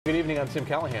Good evening, I'm Tim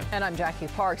Callahan. And I'm Jackie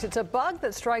Parks. It's a bug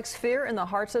that strikes fear in the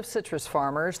hearts of citrus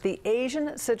farmers, the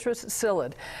Asian Citrus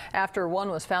Psyllid. After one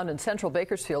was found in central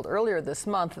Bakersfield earlier this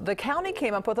month, the county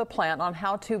came up with a plan on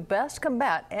how to best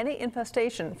combat any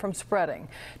infestation from spreading.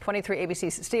 23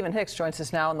 ABC's Stephen Hicks joins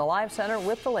us now in the Live Center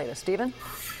with the latest. Stephen?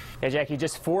 Yeah, Jackie,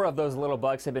 just 4 of those little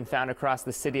bugs have been found across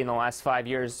the city in the last 5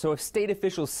 years. So if state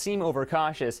officials seem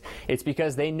overcautious, it's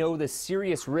because they know the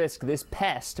serious risk this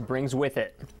pest brings with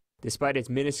it. Despite its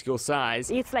minuscule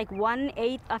size, it's like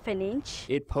 1/8 of an inch.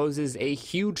 It poses a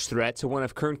huge threat to one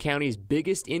of Kern County's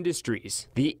biggest industries.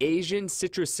 The Asian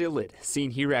Citrus Psyllid,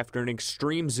 seen here after an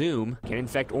extreme zoom, can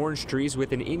infect orange trees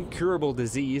with an incurable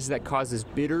disease that causes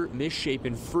bitter,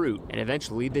 misshapen fruit and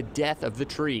eventually the death of the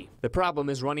tree. The problem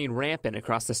is running rampant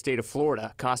across the state of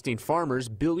Florida, costing farmers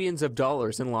billions of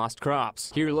dollars in lost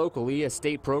crops. Here locally, a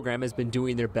state program has been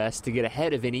doing their best to get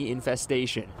ahead of any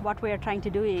infestation. What we are trying to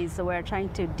do is we're trying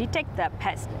to detect the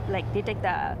pest, detect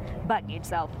the bug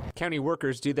itself. County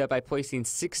workers do that by placing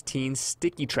 16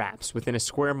 sticky traps within a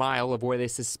square mile of where they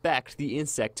suspect the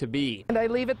insect to be. And I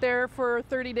leave it there for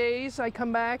 30 days. I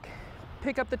come back,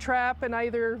 pick up the trap, and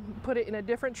either put it in a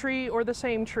different tree or the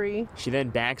same tree. She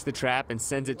then bags the trap and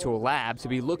sends it to a lab to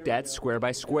be looked at square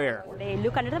by square. They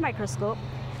look under the microscope,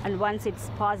 and once it's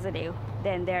positive,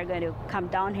 then they're going to come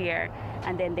down here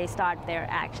and then they start their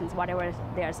actions, whatever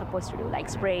they're supposed to do, like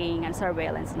spraying and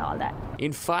surveillance and all that.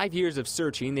 In 5 years of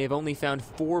searching, they've only found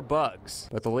 4 bugs,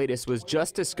 but the latest was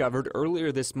just discovered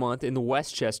earlier this month in the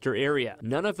Westchester area.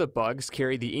 None of the bugs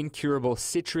carry the incurable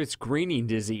citrus greening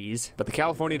disease, but the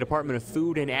California Department of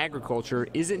Food and Agriculture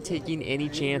isn't taking any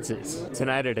chances.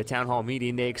 Tonight at a town hall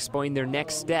meeting, they explained their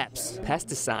next steps: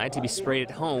 pesticide to be sprayed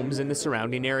at homes in the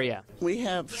surrounding area. We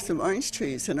have some orange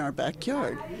trees in our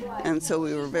backyard, and so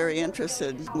we were very interested.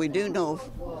 We do know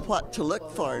what to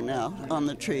look for now on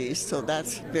the trees, so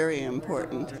that's very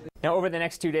important. Now, over the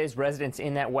next 2 days, residents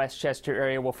in that Westchester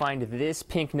area will find this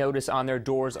pink notice on their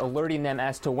doors alerting them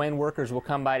as to when workers will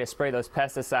come by to spray those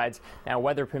pesticides. Now,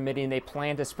 weather permitting, they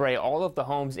plan to spray all of the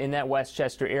homes in that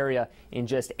Westchester area in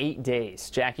just 8 days.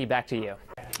 Jackie, back to you.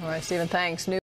 All right, Stephen, thanks.